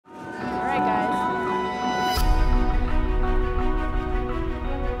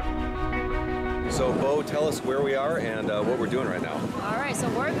Bo, tell us where we are and what we're doing right now. All right, so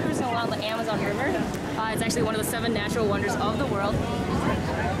we're cruising along the Amazon River. It's actually one of the 7 natural wonders of the world.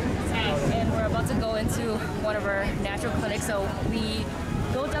 And we're about to go into one of our natural clinics. So we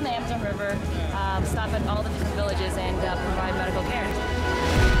go down the Amazon River, stop at all the different villages and provide medical care.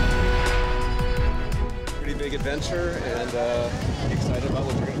 Pretty big adventure, and excited about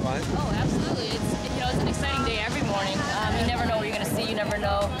what you're going to find? Oh, absolutely. It's an exciting day every morning. You never know what you're going to see. You never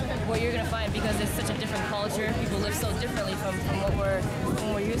know what you're going to find because it's such a different culture. People live so differently from what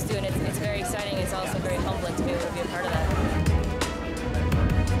we're used to, and it's very exciting. It's also very humbling to be able to be a part of that.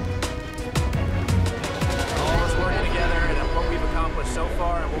 All of us working together and what we've accomplished so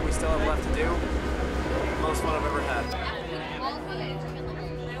far and what we still have left to do, most fun I've ever had.